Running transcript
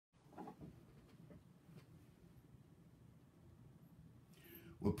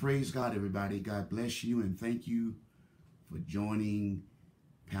Well, praise God, everybody. God bless you, and thank you for joining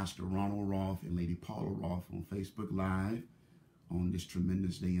Pastor Ronald Rolfe and Lady Paula Rolfe on Facebook Live on this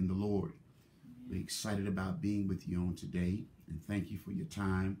tremendous day in the Lord. We're excited about being with you on today, and thank you for your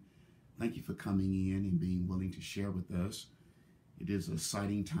time. Thank you for coming in and being willing to share with us. It is an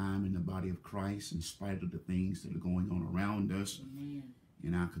exciting time in the body of Christ in spite of the things that are going on around us. Amen.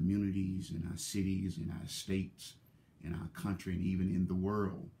 In our communities, in our cities, in our states, in our country, and even in the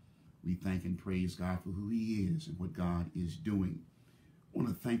world. We thank and praise God for who He is and what God is doing. I want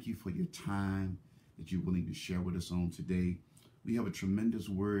to thank you for your time that you're willing to share with us on today. We have a tremendous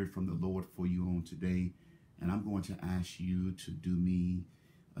word from the Lord for you on today, and I'm going to ask you to do me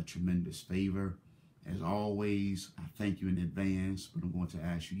a tremendous favor. As always, I thank you in advance, but I'm going to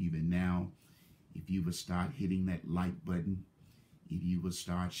ask you even now, if you would start hitting that like button, if you would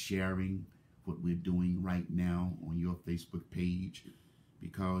start sharing what we're doing right now on your Facebook page,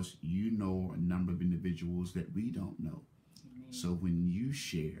 because you know a number of individuals that we don't know. Amen. So when you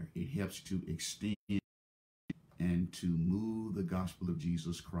share, it helps to extend and to move the gospel of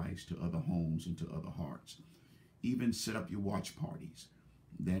Jesus Christ to other homes and to other hearts. Even set up your watch parties.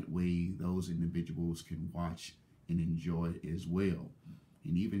 That way those individuals can watch and enjoy it as well.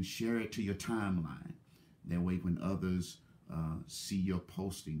 And even share it to your timeline. That way when others see your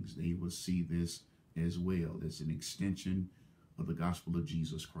postings, they will see this as well. It's an extension of the gospel of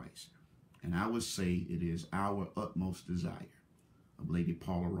Jesus Christ. And I would say it is our utmost desire of Lady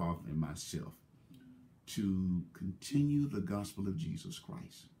Paula Rolfe and myself to continue the gospel of Jesus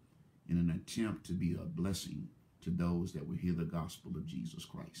Christ in an attempt to be a blessing to those that will hear the gospel of Jesus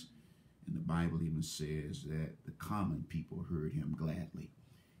Christ. And the Bible even says that the common people heard him gladly.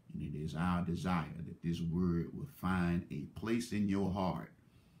 And it is our desire that this word will find a place in your heart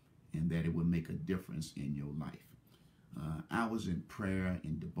and that it will make a difference in your life. I was in prayer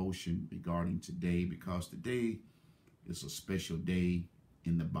and devotion regarding today because today is a special day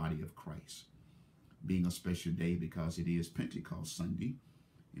in the body of Christ. Being a special day because it is Pentecost Sunday,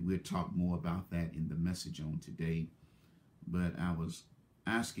 and we'll talk more about that in the message on today. But I was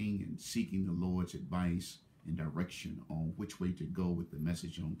asking and seeking the Lord's advice and direction on which way to go with the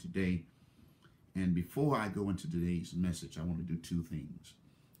message on today. And before I go into today's message, I want to do two things.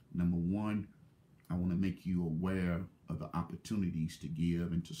 Number one, I want to make you aware of the opportunities to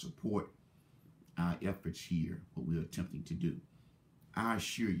give and to support our efforts here, what we're attempting to do. I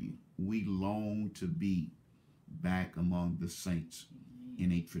assure you, we long to be back among the saints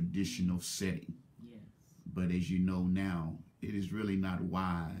in a traditional setting. Yes. But as you know now, it is really not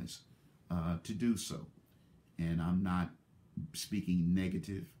wise to do so. And I'm not speaking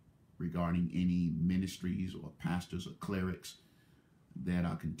negative regarding any ministries or pastors or clerics that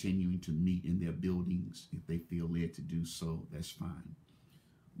are continuing to meet in their buildings. If they feel led to do so, that's fine.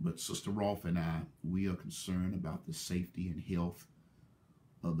 But Sister Rolfe and I, we are concerned about the safety and health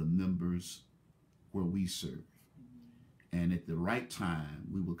of the members where we serve. And at the right time,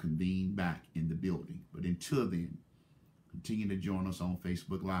 we will convene back in the building. But until then, continue to join us on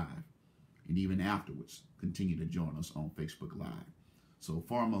Facebook Live. And even afterwards, continue to join us on Facebook Live. So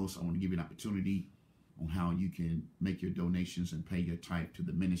foremost, I want to give you an opportunity on how you can make your donations and pay your tithe to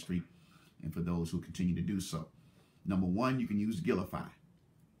the ministry, and for those who continue to do so. Number one, you can use Givify,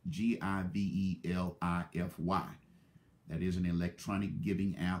 Givelify. That is an electronic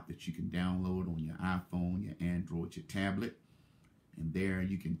giving app that you can download on your iPhone, your Android, your tablet. And there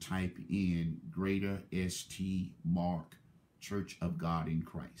you can type in Greater St. Mark Church of God in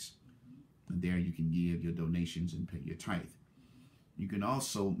Christ. And there you can give your donations and pay your tithe. You can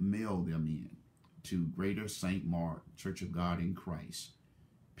also mail them in to Greater St. Mark Church of God in Christ,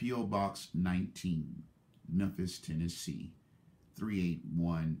 P.O. Box 19, Memphis, Tennessee,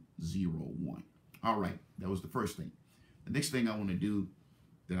 38101. All right, that was the first thing. The next thing I want to do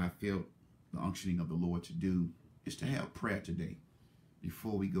that I felt the unctioning of the Lord to do is to have prayer today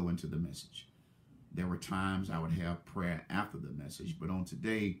before we go into the message. There were times I would have prayer after the message, but on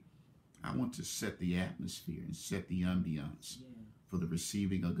today, I want to set the atmosphere and set the ambiance for the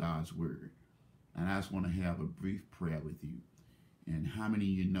receiving of God's word. And I just want to have a brief prayer with you. And how many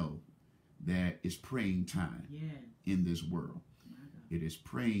of you know that it's praying time in this world? It is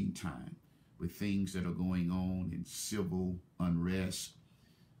praying time with things that are going on in civil unrest,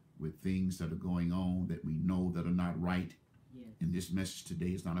 with things that are going on that we know that are not right. And this message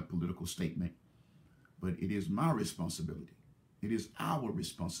today is not a political statement, but it is my responsibility. It is our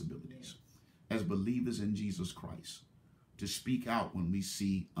responsibilities as believers in Jesus Christ to speak out when we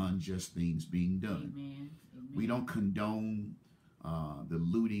see unjust things being done. Amen. We don't condone the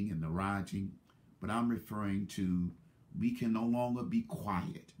looting and the rioting, but I'm referring to We can no longer be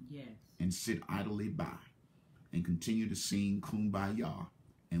quiet and sit idly by and continue to sing Kumbaya,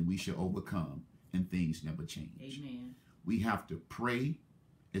 and we shall overcome, and things never change. Amen. We have to pray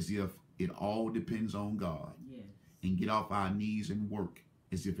as if it all depends on God, and get off our knees and work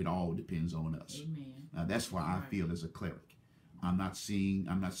as if it all depends on us. Amen. Now that's why I feel as a cleric. I'm not saying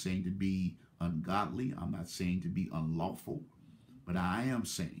to be ungodly. I'm not saying to be unlawful, but I am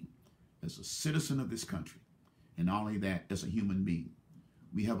saying, as a citizen of this country, and not only that, as a human being,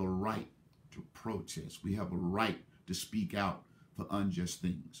 we have a right to protest. We have a right to speak out for unjust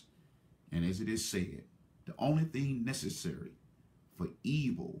things. And as it is said, the only thing necessary for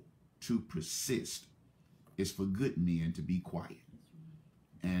evil to persist is for good men to be quiet.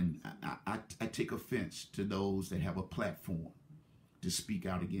 And I take offense to those that have a platform to speak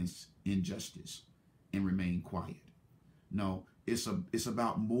out against injustice and remain quiet. No, it's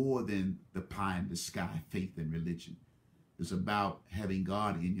about more than the pie in the sky, faith and religion. It's about having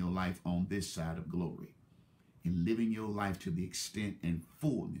God in your life on this side of glory and living your life to the extent and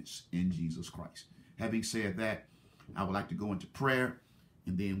fullness in Jesus Christ. Having said that, I would like to go into prayer,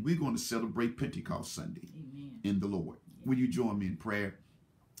 and then we're going to celebrate Pentecost Sunday in the Lord. Will you join me in prayer?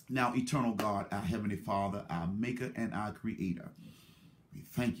 Now, eternal God, our Heavenly Father, our Maker and our Creator, we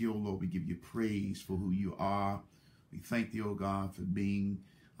thank you, O Lord. We give you praise for who you are. We thank thee, O God, for being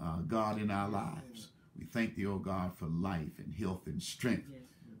God in our lives. We thank thee, O God, for life and health and strength.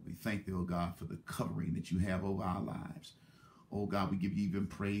 We thank thee, O God, for the covering that you have over our lives. Oh God, we give you even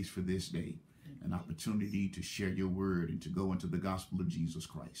praise for this day, an opportunity to share your word and to go into the gospel of Jesus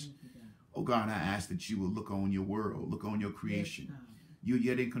Christ. Oh God, I ask that you will look on your world, look on your creation. You're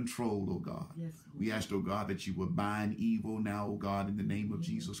yet in control, oh God. We ask, oh God, that you will bind evil now, oh God, in the name of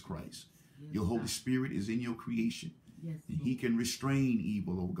Jesus Christ. Your Holy Spirit is in your creation, and he can restrain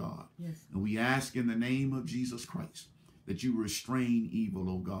evil, oh God. And we ask in the name of Jesus Christ that you restrain evil,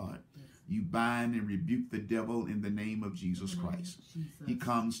 oh God. You bind and rebuke the devil in the name of Jesus Christ. He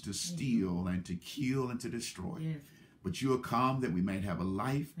comes to steal and to kill and to destroy. But you are come that we might have a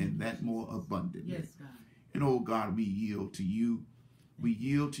life and that more abundantly. And oh God, we yield to you. We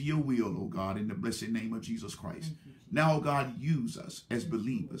yield to your will, oh God, in the blessed name of Jesus Christ. Now, oh God, use us as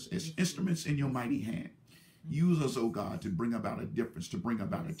believers, as instruments in your mighty hand. Use us, oh God, to bring about a difference, to bring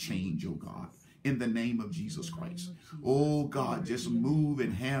about a change, oh God, in the name of Jesus Christ. Oh God, just move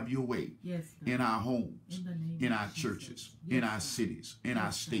and have your way in our homes, in our churches, in our cities, in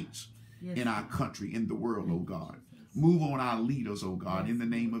our states, in our country, in the world, oh God. Move on our leaders, oh God, in the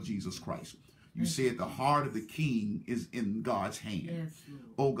name of Jesus Christ. You said the heart of the king is in God's hand.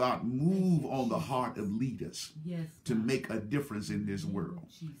 Oh God, move on the heart of leaders to make a difference in this world,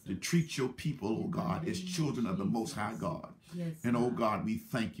 to treat your people, oh God, as children of the Most High God. And oh God, we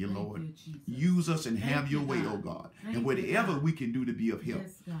thank you, Lord. Use us and have your way, oh God. And whatever we can do to be of help,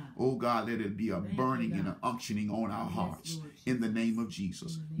 oh God, let it be a burning and an unctioning on our hearts in the name of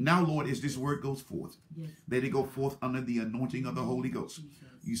Jesus. Now, Lord, as this word goes forth, let it go forth under the anointing of the Holy Ghost.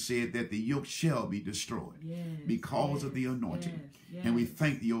 You said that the yoke shall be destroyed because of the anointing. And we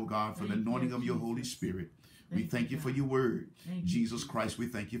thank thee, O God, for the anointing of your Holy Spirit. We thank you for your word. Jesus Christ, we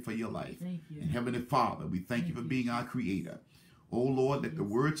thank you for your life. And Heavenly Father, we thank you for being our creator. O Lord, let the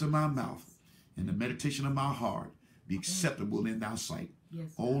words of my mouth and the meditation of my heart be acceptable in thy sight.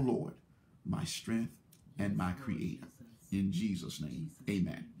 O Lord, my strength and my creator. In Jesus' name,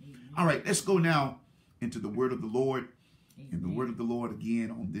 amen. All right, let's go now into the word of the Lord. And the word of the Lord again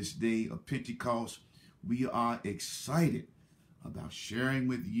on this day of Pentecost. We are excited about sharing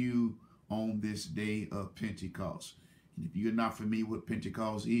with you on this day of Pentecost. And if you're not familiar with what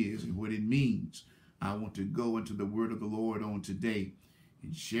Pentecost is and what it means, I want to go into the word of the Lord on today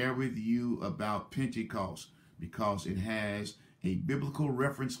and share with you about Pentecost because it has a biblical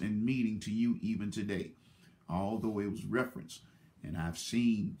reference and meaning to you even today, although it was referenced. And I've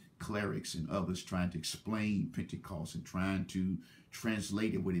seen clerics and others trying to explain Pentecost and trying to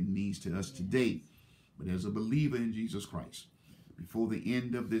translate it, what it means to us today. But as a believer in Jesus Christ, before the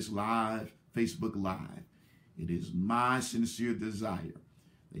end of this live, Facebook Live, it is my sincere desire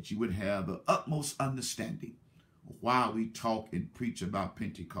that you would have the utmost understanding of why we talk and preach about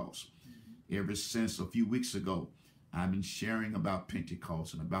Pentecost. Ever since a few weeks ago, I've been sharing about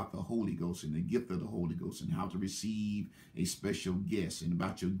Pentecost and about the Holy Ghost and the gift of the Holy Ghost and how to receive a special guest and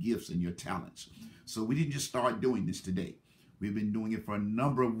about your gifts and your talents. So we didn't just start doing this today. We've been doing it for a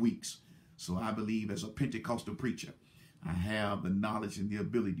number of weeks. So I believe as a Pentecostal preacher, I have the knowledge and the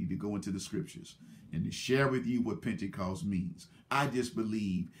ability to go into the scriptures and to share with you what Pentecost means. I just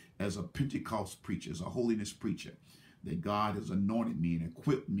believe as a Pentecost preacher, as a holiness preacher, that God has anointed me and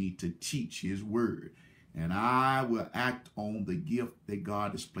equipped me to teach his word. And I will act on the gift that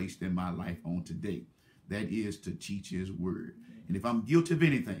God has placed in my life on today. That is to teach his word. And if I'm guilty of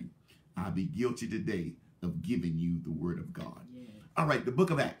anything, I'll be guilty today of giving you the word of God. Yeah. All right, the book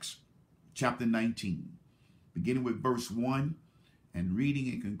of Acts, chapter 19, beginning with verse 1 and reading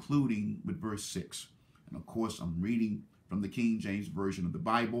and concluding with verse 6. And of course, I'm reading from the King James Version of the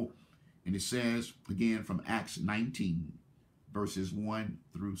Bible. And it says, again, from Acts 19, verses 1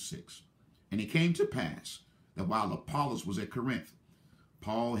 through 6. And it came to pass that while Apollos was at Corinth,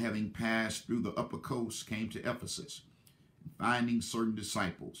 Paul, having passed through the upper coast, came to Ephesus. And finding certain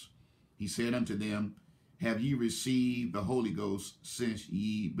disciples, he said unto them, Have ye received the Holy Ghost since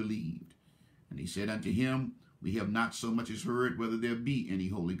ye believed? And he said unto him, We have not so much as heard whether there be any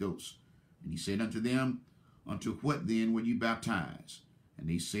Holy Ghost. And he said unto them, Unto what then were you baptized? And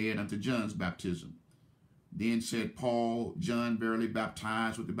they said, Unto John's baptism. Then said Paul, John verily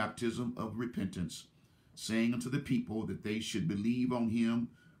baptized with the baptism of repentance, saying unto the people that they should believe on him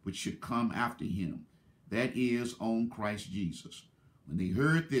which should come after him, that is, on Christ Jesus. When they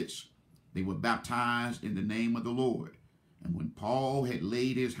heard this, they were baptized in the name of the Lord. And when Paul had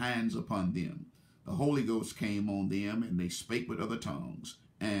laid his hands upon them, the Holy Ghost came on them, and they spake with other tongues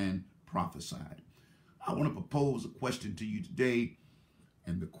and prophesied. I want to propose a question to you today,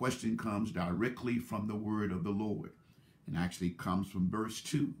 and the question comes directly from the word of the Lord, and actually comes from verse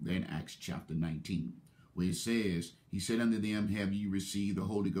 2, then Acts chapter 19, where it says, He said unto them, Have ye received the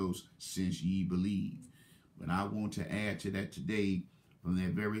Holy Ghost since ye believe? But I want to add to that today from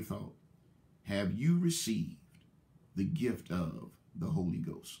that very thought. Have you received the gift of the Holy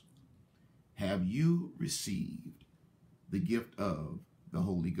Ghost? Have you received the gift of the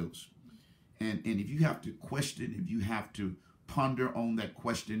Holy Ghost? And if you have to question, if you have to ponder on that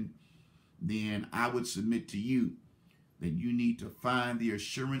question, then I would submit to you that you need to find the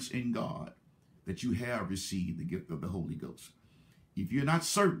assurance in God that you have received the gift of the Holy Ghost. If you're not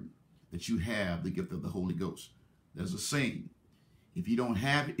certain that you have the gift of the Holy Ghost, there's a saying, if you don't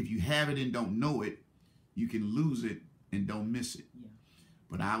have it, if you have it and don't know it, you can lose it and don't miss it. Yeah.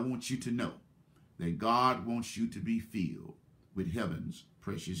 But I want you to know that God wants you to be filled with heaven's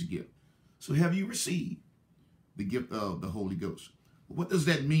precious gift. So have you received the gift of the Holy Ghost? What does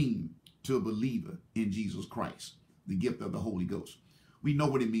that mean to a believer in Jesus Christ? The gift of the Holy Ghost. We know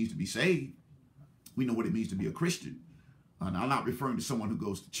what it means to be saved. We know what it means to be a Christian. And I'm not referring to someone who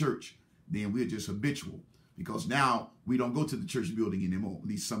goes to church. Then we're just habitual, because now we don't go to the church building anymore, at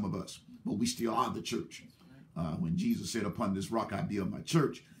least some of us, but we still are the church. When Jesus said, Upon this rock I build my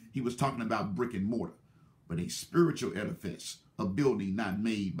church, he was talking about brick and mortar, but a spiritual edifice, a building not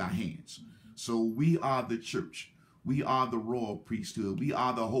made by hands. So we are the church. We are the royal priesthood. We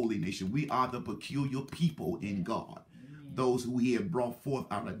are the holy nation. We are the peculiar people in God. Those who he had brought forth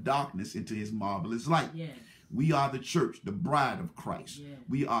out of darkness into his marvelous light. Yes. We are the church, the bride of Christ. Yes.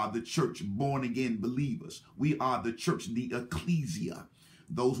 We are the church, born again believers. We are the church, the ecclesia,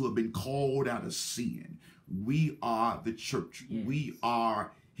 those who have been called out of sin. We are the church. Yes. We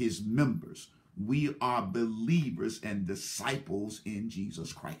are his members. We are believers and disciples in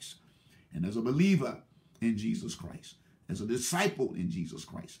Jesus Christ. And as a believer in Jesus Christ, as a disciple in Jesus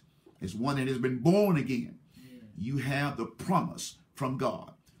Christ, as one that has been born again, you have the promise from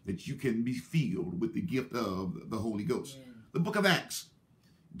God that you can be filled with the gift of the Holy Ghost. Yeah. The book of Acts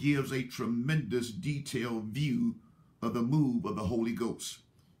gives a tremendous detailed view of the move of the Holy Ghost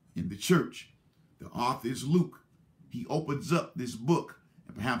in the church. The author is Luke. He opens up this book,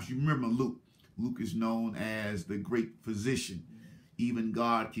 and perhaps you remember Luke. Luke is known as the great physician. Yeah. Even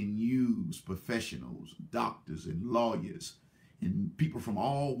God can use professionals, doctors and lawyers, and people from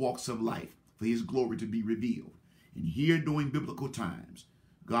all walks of life for his glory to be revealed. And here during biblical times,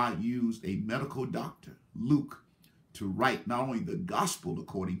 God used a medical doctor, Luke, to write not only the gospel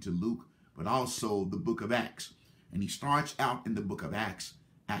according to Luke, but also the book of Acts. And he starts out in the book of Acts,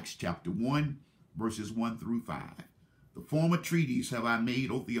 Acts chapter 1, verses 1 through 5. The former treatise have I made,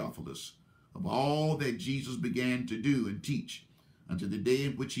 O Theophilus, of all that Jesus began to do and teach, unto the day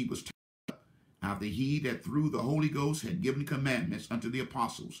in which he was taken up, after he that through the Holy Ghost had given commandments unto the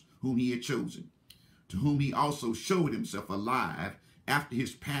apostles whom he had chosen, to whom he also showed himself alive after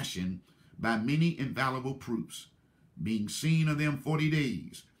his passion by many infallible proofs, being seen of them 40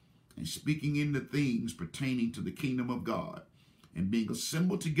 days, and speaking in the things pertaining to the kingdom of God, and being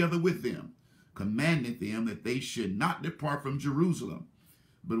assembled together with them, commanded them that they should not depart from Jerusalem,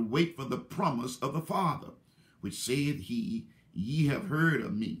 but wait for the promise of the Father, which saith he, Ye have heard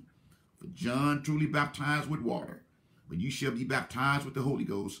of me. For John truly baptized with water, but you shall be baptized with the Holy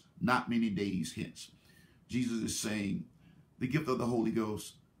Ghost not many days hence. Jesus is saying the gift of the Holy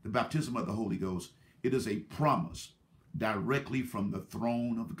Ghost, the baptism of the Holy Ghost, It is a promise directly from the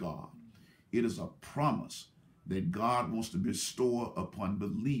throne of God. It is a promise that God wants to bestow upon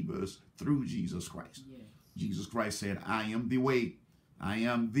believers through Jesus Christ. Yes. Jesus Christ said, I am the way, I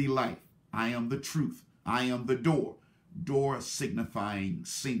am the life, I am the truth, I am the door. Door signifying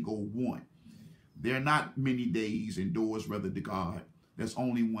single one. There are not many days and doors rather to God. There's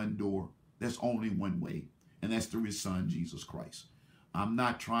only one door. There's only one way. And that's through his son, Jesus Christ. I'm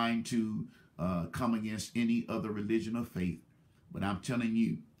not trying to come against any other religion or faith, but I'm telling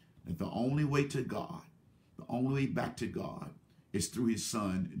you that the only way to God, the only way back to God is through his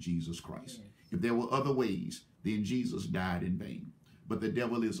son, Jesus Christ. Yes. If there were other ways, then Jesus died in vain. But the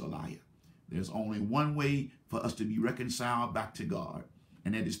devil is a liar. There's only one way for us to be reconciled back to God,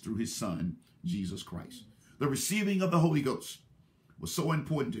 and that is through his son, Jesus Christ. The receiving of the Holy Ghost was so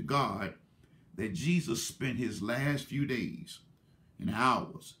important to God that Jesus spent his last few days and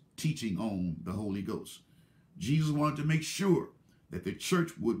hours teaching on the Holy Ghost. Jesus wanted to make sure that the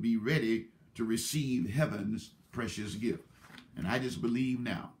church would be ready to receive heaven's precious gift. And I just believe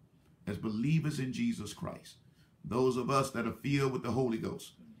now, as believers in Jesus Christ, those of us that are filled with the Holy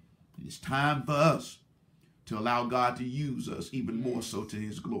Ghost, it's time for us to allow God to use us even more so to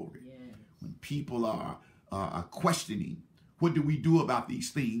his glory. Yes. When people are questioning, what do we do about these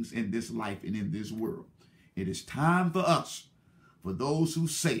things in this life and in this world? It is time for us, for those who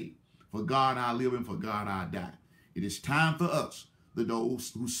say, for God I live and for God I die. It is time for us, for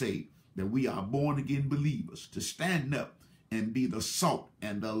those who say that we are born again believers, to stand up and be the salt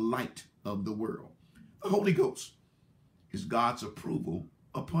and the light of the world. The Holy Ghost is God's approval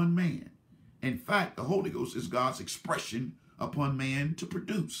upon man. In fact, the Holy Ghost is God's expression upon man to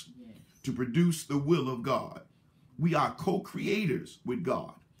produce the will of God. We are co-creators with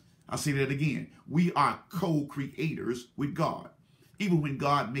God. I'll say that again. We are co-creators with God. Even when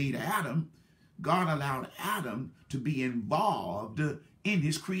God made Adam, God allowed Adam to be involved in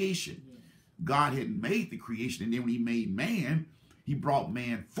his creation. God had made the creation, and then when he made man, he brought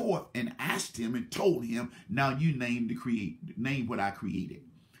man forth and asked him and told him, now you name what I created.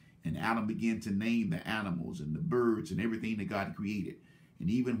 And Adam began to name the animals and the birds and everything that God created. And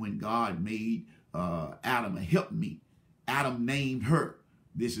even when God made Adam a helpmeet, Adam named her,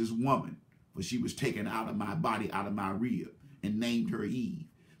 this is woman, for she was taken out of my body, out of my rib, and named her Eve.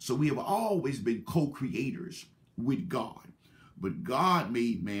 So we have always been co-creators with God. But God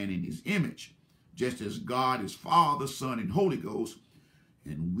made man in his image, just as God is Father, Son, and Holy Ghost.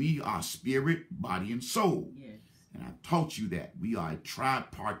 And we are spirit, body, and soul. Yes. And I've taught you that we are a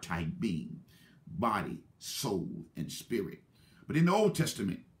tripartite being, body, soul, and spirit. But in the Old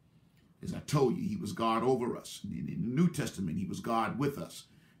Testament, as I told you, he was God over us. And in the New Testament, he was God with us.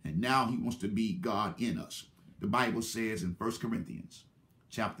 And now he wants to be God in us. The Bible says in 1 Corinthians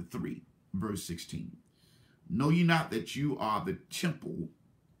chapter 3, verse 16, know ye not that you are the temple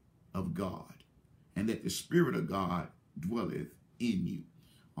of God, and that the Spirit of God dwelleth in you?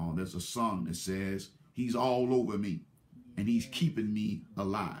 Oh, there's a song that says, he's all over me, and he's keeping me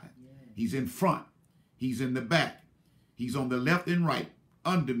alive. He's in front. He's in the back. He's on the left and right,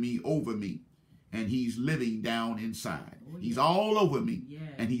 under me, over me, and he's living down inside. He's all over me,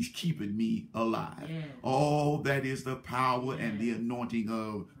 and he's keeping me alive. Oh, that is the power and the anointing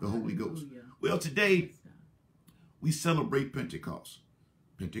of the Holy Ghost. Well, today we celebrate Pentecost.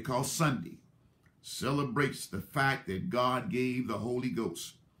 Pentecost Sunday celebrates the fact that God gave the Holy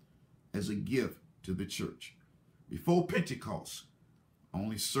Ghost as a gift to the church. Before Pentecost,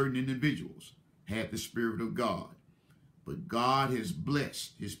 only certain individuals had the Spirit of God. But God has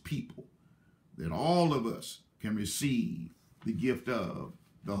blessed his people that all of us can receive the gift of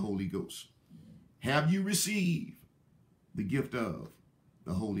the Holy Ghost. Have you received the gift of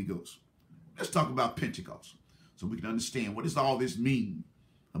the Holy Ghost? Let's talk about Pentecost so we can understand what does all this mean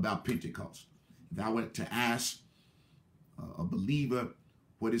about Pentecost. If I were to ask a believer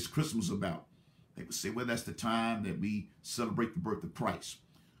what is Christmas about, they would say, well, that's the time that we celebrate the birth of Christ.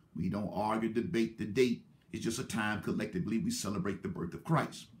 We don't argue, debate the date. It's just a time collectively we celebrate the birth of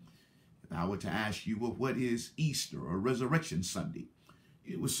Christ. If I were to ask you, well, what is Easter or Resurrection Sunday?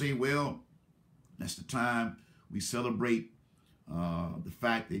 You would say, well, that's the time we celebrate the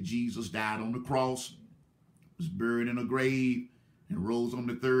fact that Jesus died on the cross, was buried in a grave, and rose on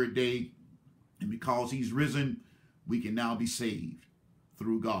the third day. And because he's risen, we can now be saved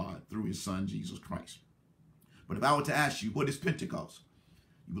through God, through his son, Jesus Christ. But if I were to ask you, what is Pentecost?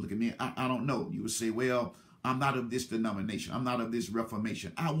 You would look at me, I don't know. You would say, well, I'm not of this denomination. I'm not of this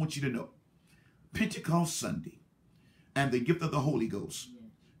Reformation. I want you to know, Pentecost Sunday and the gift of the Holy Ghost,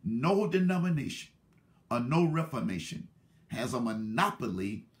 no denomination or no Reformation has a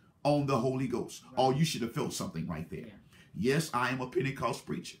monopoly on the Holy Ghost. Right. Oh, you should have felt something right there. Yeah. Yes, I am a Pentecost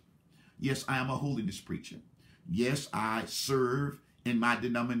preacher. Yes, I am a holiness preacher. Yes, I serve in my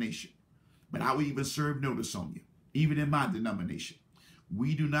denomination. But I will even serve notice on you. Even in my denomination,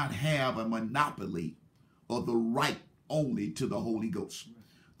 we do not have a monopoly of the right only to the Holy Ghost.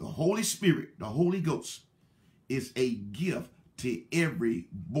 The Holy Spirit, the Holy Ghost, is a gift to every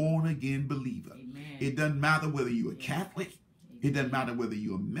born-again believer. Amen. It doesn't matter whether you're a Catholic. It doesn't matter whether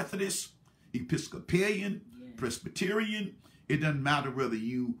you're a Methodist, Episcopalian, Presbyterian. It doesn't matter whether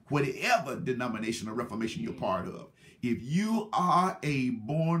you, whatever denomination or reformation you're part of. If you are a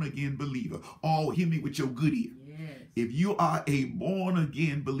born-again believer, oh, hear me with your good ear. If you are a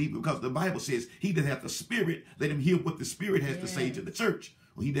born-again believer, because the Bible says, he that hath the Spirit, let him hear what the Spirit has to say to the church.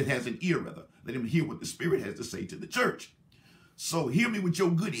 Or he that has an ear, rather, let him hear what the Spirit has to say to the church. So hear me with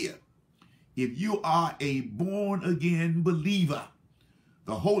your good ear. If you are a born-again believer,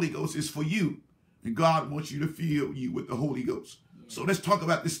 the Holy Ghost is for you. And God wants you to fill you with the Holy Ghost. So let's talk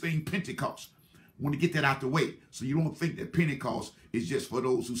about this thing, Pentecost. I want to get that out the way so you don't think that Pentecost is just for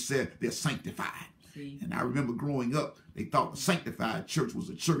those who said they're sanctified. And I remember growing up, they thought the sanctified church was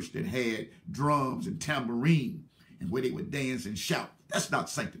a church that had drums and tambourine and where they would dance and shout. That's not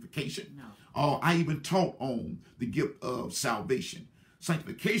sanctification. No. Oh, I even taught on the gift of salvation.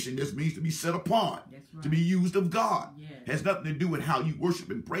 Sanctification just means to be set apart, to be used of God. Has nothing to do with how you worship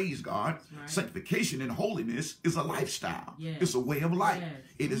and praise God. Sanctification and holiness is a lifestyle. It's a way of life.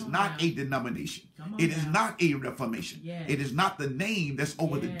 It is not a denomination. It is not a reformation. It is not the name that's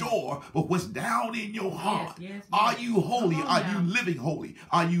over the door, but what's down in your heart. Are you holy? Are you living holy?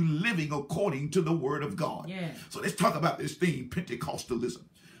 Are you living according to the word of God? So let's talk about this thing, Pentecostalism.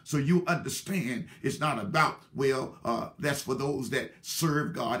 So you understand it's not about, well, that's for those that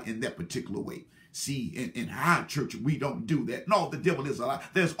serve God in that particular way. See, in our church, we don't do that. No, the devil is a lie.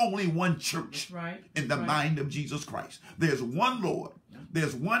 There's only one church in the mind of Jesus Christ. There's one Lord.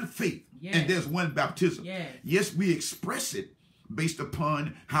 There's one faith. And there's one baptism. Yes, we express it based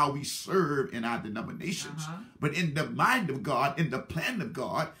upon how we serve in our denominations. But in the mind of God, in the plan of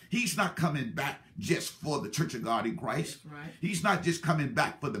God, he's not coming back just for the Church of God in Christ. He's not just coming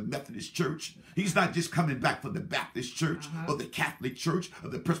back for the Methodist Church. He's not just coming back for the Baptist Church or the Catholic Church or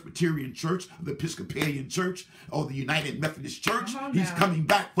the Presbyterian Church or the Episcopalian Church or the United Methodist Church. He's coming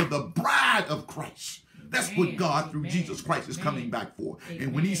back for the bride of Christ. That's what God through Jesus Christ is coming back for.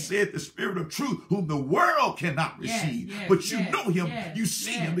 And when he said the Spirit of truth, whom the world cannot receive, but you know him, you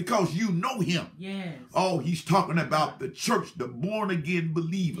see him because you know him. Oh, he's talking about the church, the born-again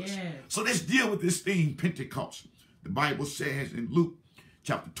believers. So let's deal with this thing, Pentecost. The Bible says in Luke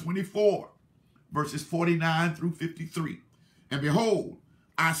chapter 24, verses 49 through 53, and behold,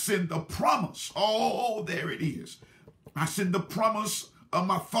 I send the promise. Oh, there it is. I send the promise of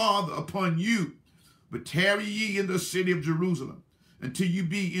my Father upon you. But tarry ye in the city of Jerusalem until you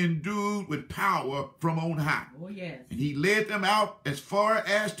be endued with power from on high. And he led them out as far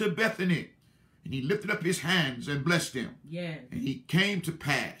as to Bethany. And he lifted up his hands and blessed them. And he came to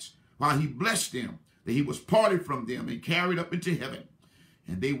pass, while he blessed them, that he was parted from them and carried up into heaven.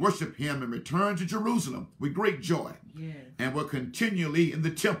 And they worshiped him and returned to Jerusalem with great joy. And were continually in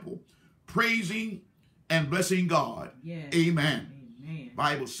the temple, praising and blessing God. Amen.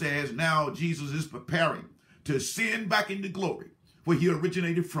 Bible says now Jesus is preparing to ascend back into glory where he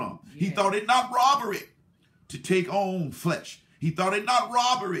originated from. He thought it not robbery to take on flesh. He thought it not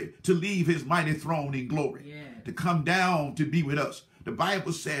robbery to leave his mighty throne in glory, to come down to be with us. The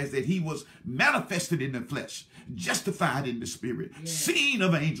Bible says that he was manifested in the flesh, justified in the spirit, seen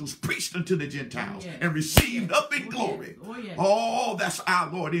of angels, preached unto the Gentiles, and received up in glory. Oh, that's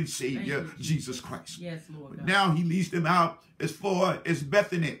our Lord and Savior, Jesus Christ. But now he leads them out as far as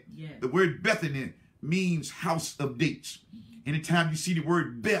Bethany. The word Bethany means house of dates. Anytime you see the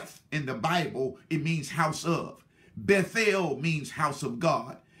word Beth in the Bible, it means house of. Bethel means house of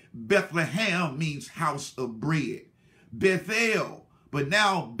God. Bethlehem means house of bread. Bethel, but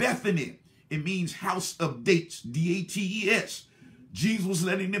now Bethany, it means house of dates, D-A-T-E-S. Jesus was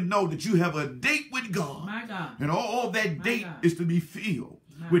letting them know that you have a date with God. My God. And all that date is to be filled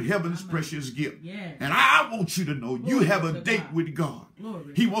with heaven's precious gift. And I want you to know you have a date with God.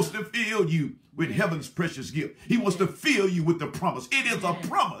 He wants to fill you with heaven's precious gift. He wants to fill you with the promise. It is a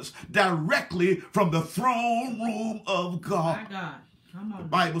promise directly from the throne room of God. My God. Come on. The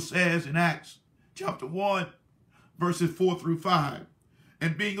Bible says in Acts chapter 1, verses 4 through 5,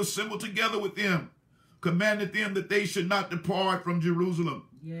 and being assembled together with them, commanded them that they should not depart from Jerusalem,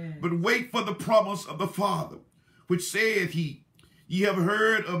 but wait for the promise of the Father, which saith he, ye have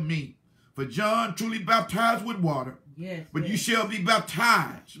heard of me. For John truly baptized with water, Yes. But you shall be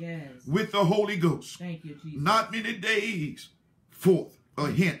baptized with the Holy Ghost. Thank you, Jesus. Not many days forth or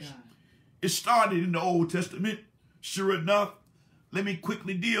hence. It started in the Old Testament. Sure enough, let me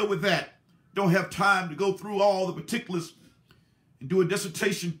quickly deal with that. Don't have time to go through all the particulars and do a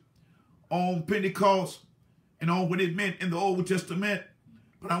dissertation on Pentecost and on what it meant in the Old Testament.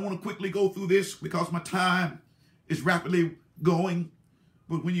 But I want to quickly go through this because my time is rapidly going.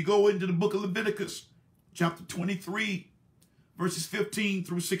 But when you go into the book of Leviticus, chapter 23, verses 15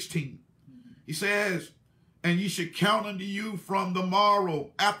 through 16, he says, and ye should count unto you from the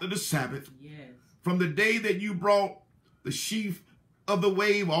morrow after the Sabbath, from the day that you brought the sheaf of the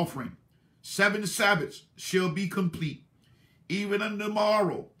wave offering. 7 Sabbaths shall be complete. Even unto the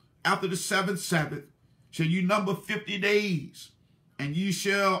morrow after the 7th Sabbath shall you number 50 days, and ye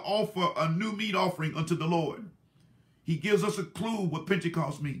shall offer a new meat offering unto the Lord. He gives us a clue what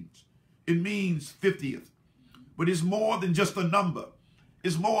Pentecost means. It means 50th. But it's more than just a number.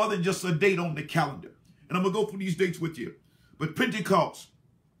 It's more than just a date on the calendar. And I'm going to go through these dates with you. But Pentecost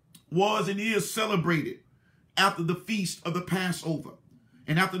was and is celebrated after the feast of the Passover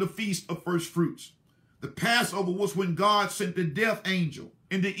and after the feast of first fruits. The Passover was when God sent the death angel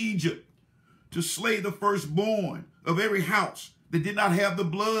into Egypt to slay the firstborn of every house that did not have the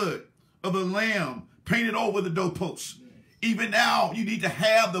blood of the lamb painted over the doorposts. Even now, you need to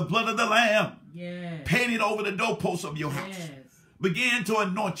have the blood of the lamb painted over the doorposts of your house. Begin to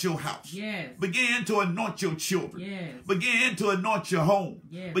anoint your house. Begin to anoint your children. Begin to anoint your home.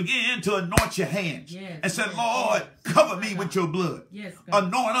 Begin to anoint your hands. And say, Lord, cover me with your blood.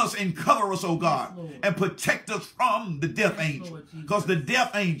 Anoint us and cover us, oh God, and protect us from the death angel. Because the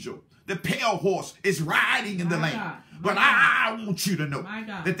death angel, the pale horse, is riding in the land. But I want you to know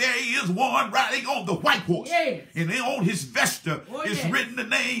that there is one riding on the white horse. And on his vesture is written the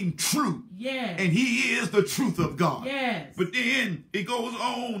name True. And he is the truth of God. But then it goes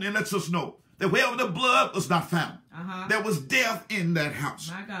on and lets us know that wherever the blood was not found, there was death in that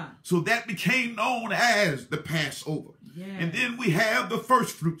house. So that became known as the Passover. And then we have the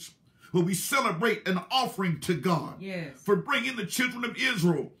first fruits, where we celebrate an offering to God for bringing the children of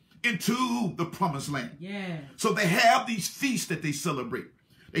Israel into the promised land. So they have these feasts that they celebrate.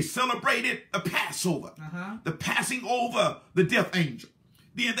 They celebrated the Passover, the passing over the death angel.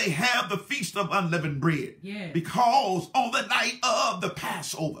 Then they have the feast of unleavened bread. Because on the night of the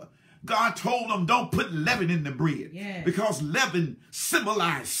Passover, God told them, don't put leaven in the bread. Because leaven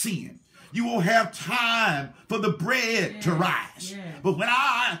symbolized sin. You won't have time for the bread to rise. But when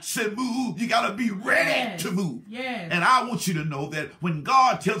I said move, you got to be ready to move. And I want you to know that when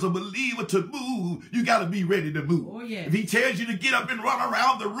God tells a believer to move, you got to be ready to move. If he tells you to get up and run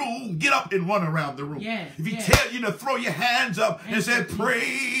around the room, get up and run around the room. If he tells you to throw your hands up and say,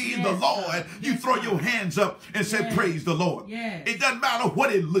 praise the Lord, you throw your hands up and say, praise the Lord. It doesn't matter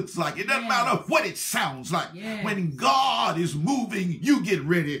what it looks like. It doesn't matter what it sounds like. When God is moving, you get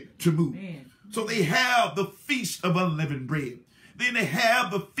ready to move. So they have the feast of unleavened bread. Then they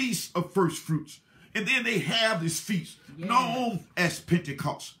have the feast of first fruits. And then they have this feast known as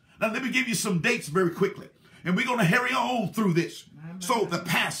Pentecost. Now let me give you some dates very quickly. And we're going to hurry on through this. So the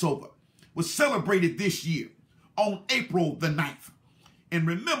Passover was celebrated this year on April the 9th. And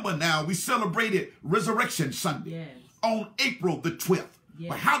remember now, we celebrated Resurrection Sunday on April the 12th.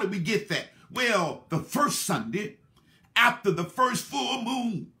 But how did we get that? Well, the first Sunday after the first full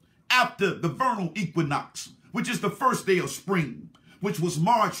moon, after the vernal equinox, which is the first day of spring, which was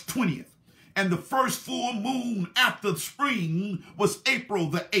March 20th. And the first full moon after spring was April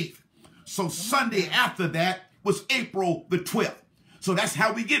the 8th. So Sunday after that was April the 12th. So that's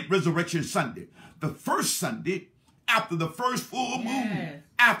how we get Resurrection Sunday. The first Sunday after the first full moon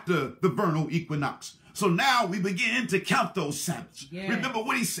after the vernal equinox. So now we begin to count those Sabbaths. Remember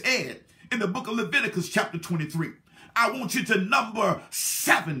what he said in the book of Leviticus chapter 23. I want you to number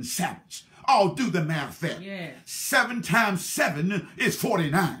 7 Sabbaths. Oh, do the math there. 7 times 7 is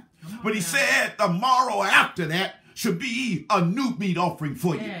 49. But he said the morrow after that should be a new meat offering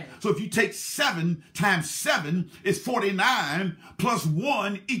for you. So if you take 7 times 7 is 49 plus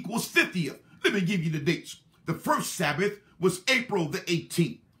 1 equals 50th. Let me give you the dates. The first Sabbath was April the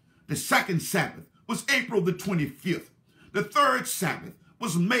 18th. The second Sabbath was April the 25th. The third Sabbath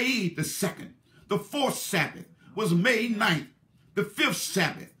was May the 2nd. The fourth Sabbath was May 9th. The fifth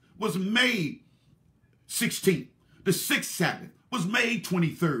Sabbath was May 16th. The sixth Sabbath was May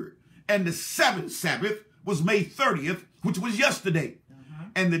 23rd. And the seventh Sabbath was May 30th, which was yesterday.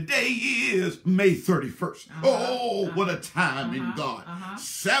 And the day is May 31st. Oh, what a time in God.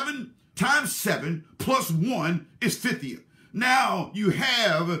 7 times 7 plus 1 is 50th. Now you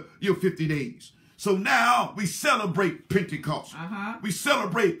have your 50 days. So now we celebrate Pentecost. We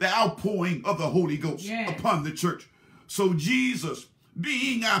celebrate the outpouring of the Holy Ghost upon the church. So Jesus,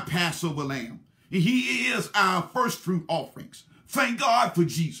 being our Passover lamb, he is our first fruit offerings. Thank God for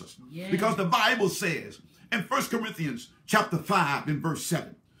Jesus. Because the Bible says in 1 Corinthians chapter 5 and verse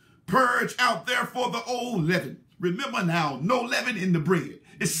 7, purge out therefore the old leaven. Remember now, no leaven in the bread.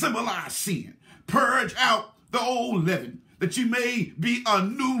 It symbolized sin. Purge out the old leaven, that you may be a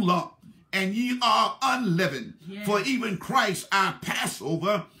new lump, and ye are unleavened. For even Christ, our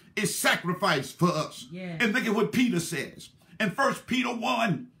Passover, is sacrificed for us. And look at what Peter says in 1 Peter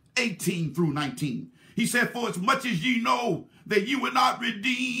 1, 18 through 19. He said, for as much as ye know that you were not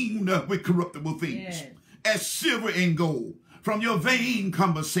redeemed with corruptible things, as silver and gold, from your vain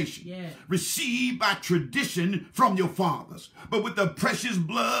conversation, received by tradition from your fathers, but with the precious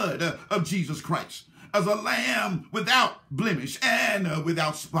blood of Jesus Christ, as a lamb without blemish and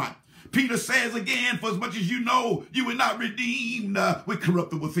without spot. Peter says again, for as much as you know, you were not redeemed with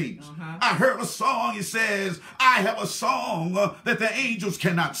corruptible things. I heard a song, it says, I have a song that the angels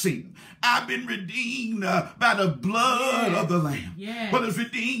cannot sing. I've been redeemed by the blood of the Lamb. What does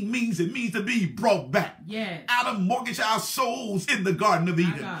redeemed means? It means to be brought back. Adam mortgaged our souls in the Garden of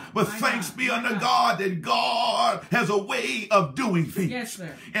Eden. But thanks be unto God that God has a way of doing things.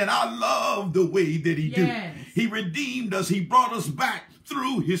 And I love the way that he did. He redeemed us. He brought us back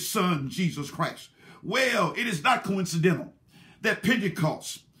through his son, Jesus Christ. Well, it is not coincidental that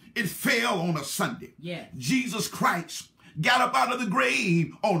Pentecost, it fell on a Sunday. Jesus Christ got up out of the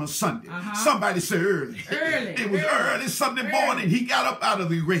grave on a Sunday. Somebody said early. It was early Sunday morning. He got up out of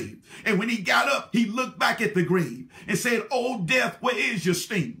the grave. And when he got up, he looked back at the grave and said, "O death, where is your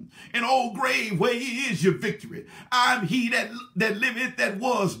sting? And O grave, where is your victory? I'm he that liveth that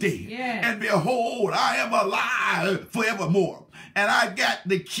was dead. And behold, I am alive forevermore. And I've got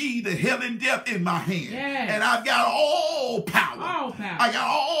the key to hell and death in my hand. And I've got all power. I got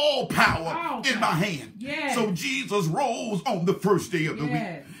all power in my hand." So Jesus rose on the first day of the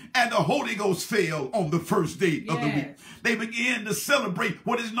week. And the Holy Ghost fell on the first day of the week. They began to celebrate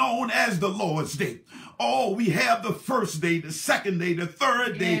what is known as the Lord's Day. Oh, we have the first day, the second day, the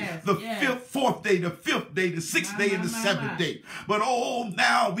third day, the fourth day, the fifth day, the sixth day, and the seventh day. But oh,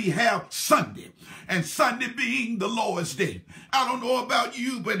 now we have Sunday. And Sunday being the Lord's Day. I don't know about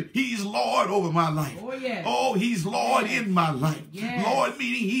you, but he's Lord over my life. Oh, he's Lord in my life. Lord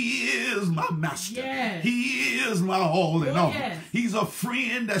meaning he is my master. He is my all in all. He's a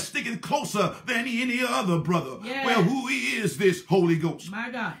friend that's sticking closer than any other brother. Well, who is this Holy Ghost?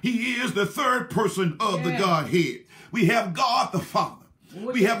 My God. He is the third person of the Godhead. We have God the Father.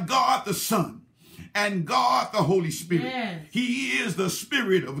 We have God the Son. And God the Holy Spirit. He is the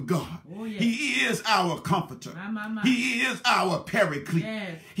Spirit of God. He is our comforter. He is our paraclete.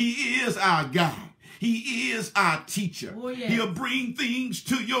 He is our guide. He is our teacher. He'll bring things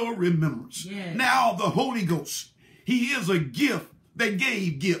to your remembrance. Now the Holy Ghost, he is a gift that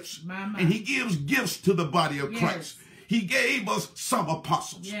gave gifts. And he gives gifts to the body of Christ. He gave us some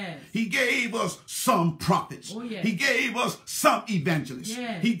apostles. He gave us some prophets. He gave us some evangelists.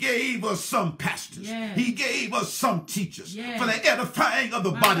 He gave us some pastors. He gave us some teachers for the edifying of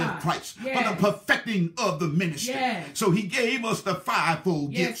the body of Christ, for the perfecting of the ministry. So he gave us the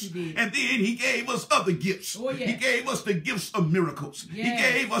fivefold gifts. And then he gave us other gifts. He gave us the gifts of miracles. He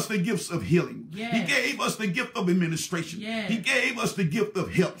gave us the gifts of healing. He gave us the gift of administration. He gave us the gift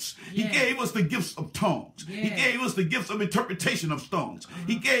of helps. He gave us the gifts of tongues. He gave us the gifts of interpretation of tongues.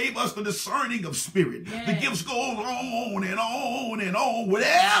 He gave us the discerning of spirit. The gifts go on and on and on.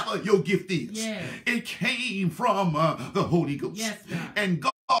 Whatever your gift is, it came from the Holy Ghost. And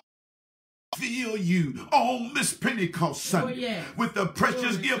God fill you on this Pentecost Sunday with the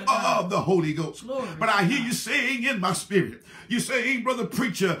precious gift of the Holy Ghost. But I hear you saying in my spirit, you're saying, brother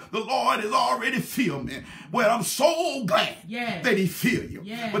preacher, the Lord has already filled me. Well, I'm so glad that he filled you.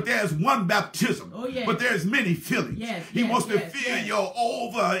 But there's one baptism, but there's many fillings. He wants to fill you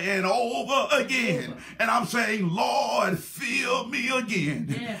over and over again. And I'm saying, Lord, fill me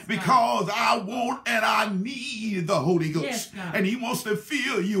again, because I want and I need the Holy Ghost. And he wants to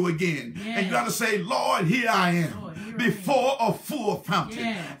fill you again. And you got to say, Lord, here I am. Before a full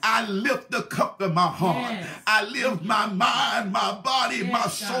fountain, I lift the cup of my heart. I lift my mind, my body, my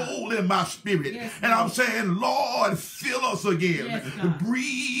soul, and my spirit. And I'm saying, Lord, fill us again.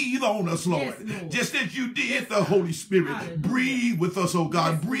 Breathe on us, Lord. Just as you did the Holy Spirit. Breathe with us, oh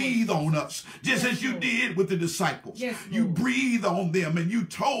God. Breathe on us. Just as you did with the disciples. You breathe on them and you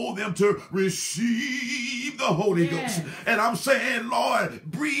told them to receive the Holy Ghost. And I'm saying, Lord,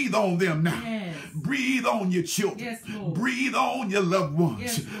 breathe on them now. Breathe on your children. Lord. Breathe on your loved ones.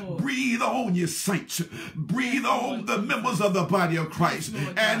 Yes, Lord. Breathe on your saints. Breathe Yes, on Lord the Jesus. members of the body of Christ. Yes,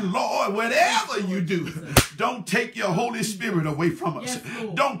 Lord And God. Lord, whatever Yes, Lord you do, Jesus. don't take your Holy Spirit away from us. Yes,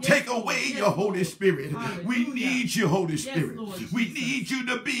 Lord. Don't Yes, take Lord. away Yes, your Holy Lord. Spirit. We Hallelujah. need you, Holy Yes, Spirit. Lord We Jesus. need you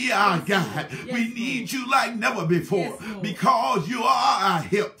to be our Yes, God. Lord. Yes, We Lord. need you like never before, Yes, Lord. because you are our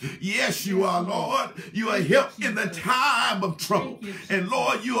help. Yes, you Yes, are, Lord. Lord. You are Thank you, help in the Jesus. time of trouble. Thank you, And Jesus.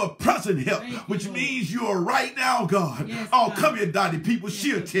 Lord, you are present help, Thank you, which Lord. means you are right now, God. Yes, Oh, God. come here, Dottie. People, Yes,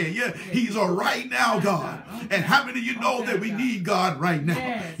 she'll Lord. tell you Yes, he's a right now Yes, God. God. And how many of you know that we God. need God right now?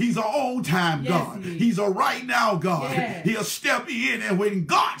 Yes. He's an on time Yes, God. he is. He's a right now God. Yes. He'll step in, and when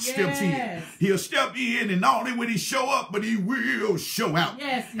God steps Yes. in, he'll step in, and not only will he show up, but he will show out.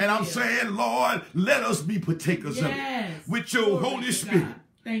 Yes, he and I'm will. saying, Lord, let us be partakers of Yes. it with your Glory Holy to Spirit. God.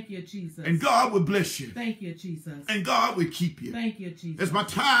 Thank you, Jesus. And God will bless you. Thank you, Jesus. And God will keep you. Thank you, Jesus. As my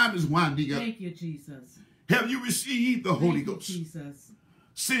time is winding up, Thank you, Jesus. have you received the Holy Thank you, Ghost Jesus.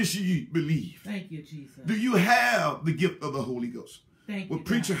 since you believe? Thank you, Jesus. Do you have the gift of the Holy Ghost? Thank Well, you,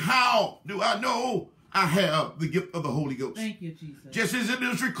 preacher, God. how do I know I have the gift of the Holy Ghost? Thank you, Jesus. Just as it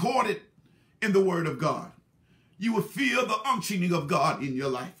is recorded in the Word of God. You will feel the unctioning of God in your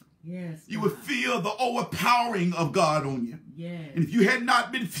life. Yes. You God. will feel the overpowering of God on you. Yes. And if you had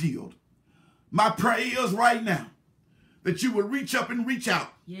not been filled, my prayer is right now that you will reach up and reach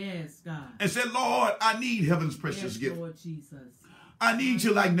out Yes, God. and say, Lord, I need heaven's precious Yes, gift. Lord Jesus. I need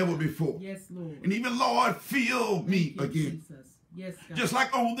you like never before. Yes, Lord. And even, Lord, fill me Thank you, again. Jesus. Yes, God. Just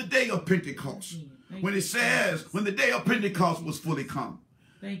like on the day of Pentecost, Thank when you, it says, Jesus. when the day of Pentecost was fully come,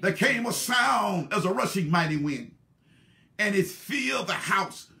 Thank there you, came a Jesus. sound as a rushing mighty wind, and it filled the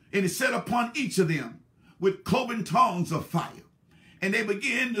house, and it set upon each of them with cloven tongues of fire. And they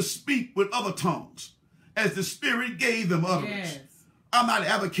began to speak with other tongues as the Spirit gave them utterance. Yes. I'm not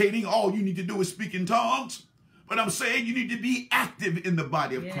advocating all you need to do is speak in tongues, but I'm saying you need to be active in the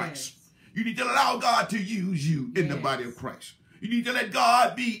body of Yes. Christ. You need to allow God to use you in the Yes. body of Christ. You need to let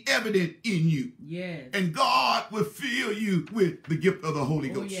God be evident in you. Yes. And God will fill you with the gift of the Holy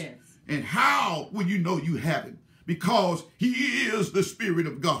Oh, Ghost. yes. And how will you know you have it? Because he is the Spirit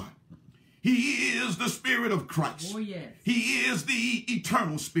of God. He is the Spirit of Christ. Oh, yes. He is the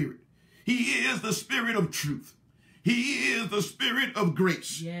eternal Spirit. He is the Spirit of truth. He is the Spirit of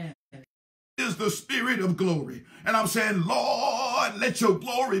grace. Yes. He is the Spirit of glory. And I'm saying, Lord, let your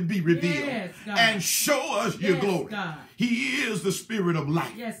glory be revealed. Yes, God. And show us your Yes, glory. God. He is the Spirit of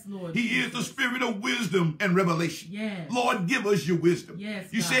life. Yes, Lord. He is the Spirit of wisdom and revelation. Yes. Lord, give us your wisdom. Yes,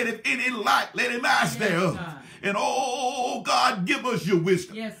 You God. said, if any light, let him ask Yes, thereof. God. And oh, God, give us your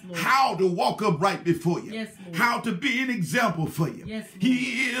wisdom. Yes, Lord. How to walk upright before you. Yes, Lord. How to be an example for you. Yes, Lord. He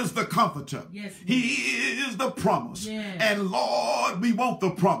is the comforter. Yes, Lord. He is the promise. Yes. And Lord, we want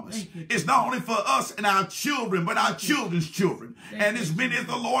the promise. Thank you, It's not only for us and our children, but our children's children. Thank And you, as many as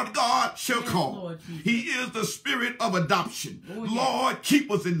Jesus. the Lord God shall Yes, call. Lord Jesus. He is the Spirit of adoption. Oh, yes. Lord,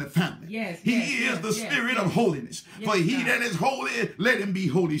 keep us in the family. Yes, He yes, is yes, the yes, Spirit yes. of holiness. Yes, For he God. that is holy, let him be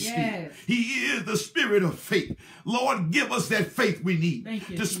Holy Yes. Spirit. He is the Spirit of faith. Lord, give us that faith we need Thank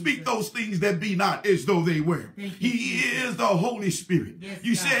you, to speak Jesus. those things that be not as though they were. Thank you, He Jesus. is the Holy Spirit. Yes,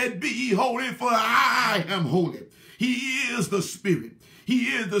 You God. said, be ye holy, for I am holy. He is the Spirit. He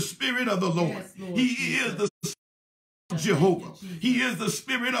is the Spirit of the Lord. Yes, Lord He Jesus. is the Jehovah. Thank you, Jesus. He is the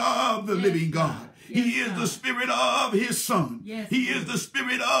Spirit of the Yes, living God. God. Yes, He is God. the Spirit of his Son. Yes, He Lord. is the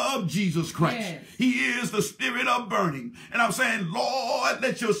Spirit of Jesus Christ. Yes. He is the Spirit of burning. And I'm saying, Lord,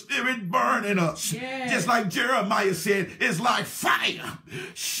 let your Spirit burn in us. Yes. Just like Jeremiah said, it's like fire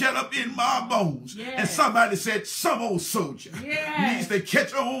shut up in my bones. Yes. And somebody said, some old soldier Yes. needs to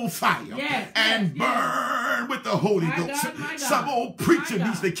catch on fire Yes, and yes, burn with the Holy My Ghost. God, my God. Some old preacher My God.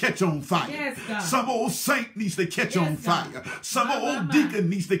 needs to catch on fire. Yes, God. Some old saint needs to catch Yes, on God. fire. Some My, old my. deacon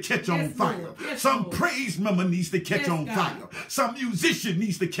needs to catch on Yes, fire. Lord. Yes, Some Lord. praise member needs to catch Yes, on God. fire. Some musician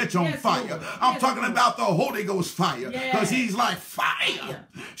needs to catch on Yes, fire. Lord. I'm Yes, talking Lord. about the Holy Ghost fire. Because Yes. he's like fire.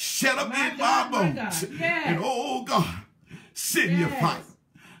 Shut up My in God, my my bones. God. Yes. And oh God, send your Yes. fire.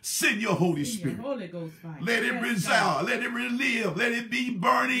 Send your Holy In your Spirit. Holy Ghost fire. Let it Yes, resound. God. Let it relive. Let it be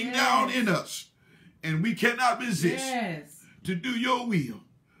burning Yes. down in us. And we cannot resist Yes. to do your will.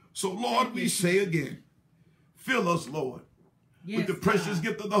 So, Lord, Thank we you, say again, fill us, Lord, Yes, with the precious God.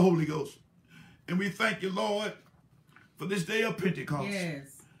 gift of the Holy Ghost. And we thank you, Lord, for this day of Pentecost. Yes.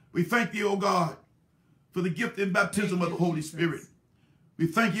 We thank you, oh God, for the gift and baptism Thank of the you, Holy Jesus. Spirit. We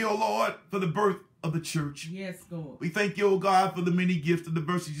thank you, oh Lord, for the birth of the church. Yes, Lord. We thank you, oh God, for the many gifts and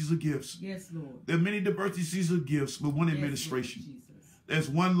diversities of gifts. Yes, Lord. There are many diversities of gifts, but one Yes, administration. Lord Jesus. There's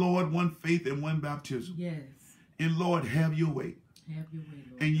one Lord, one faith, and one baptism. Yes. And Lord, have your way. Have your way,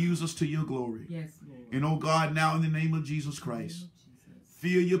 Lord. and use us to your glory. Yes, Lord. And oh God, now in the name of Jesus In the name Christ, of Jesus.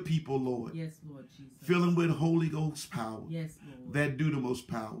 fill your people, Lord. Yes, Lord Jesus. Fill them with Holy Ghost power. Yes, Lord. That do the most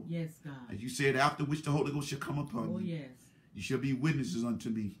power. Yes, God. As you said, after which the Holy Ghost shall come upon Oh, you. yes. You shall be witnesses unto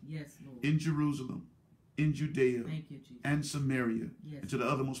me Yes, Lord. in Jerusalem, in Judea, Thank you, Jesus. and Samaria, Yes. and to the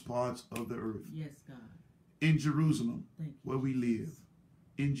uttermost parts of the earth. Yes, God. In Jerusalem, Thank you, where we live. Jesus.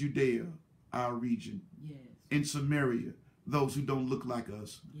 In Judea, our region. Yes. In Samaria, those who don't look like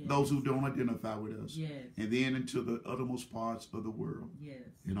us. Yes. Those who don't identify with us. Yes. And then into the uttermost parts of the world. Yes.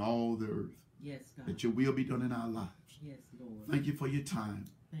 In all the earth. Yes, God. That your will be done in our lives. Yes, Lord. Thank you for your time.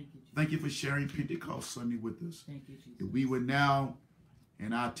 Thank you, Jesus. Thank you for sharing Pentecost Sunday with us. Thank you, Jesus. If we were now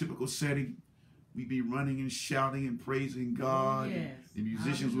in our typical setting, we'd be running and shouting and praising God. Yes. The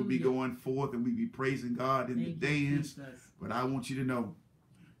musicians would be Hallelujah. going forth and we'd be praising God in Thank the you, dance. Jesus. But I want you to know,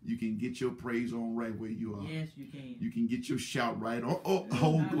 you can get your praise on right where you are. Yes, you can. You can get your shout right on. Oh, glory to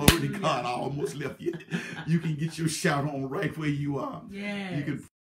Hallelujah. God. I almost left you. You can get your shout on right where you are. Yes. You can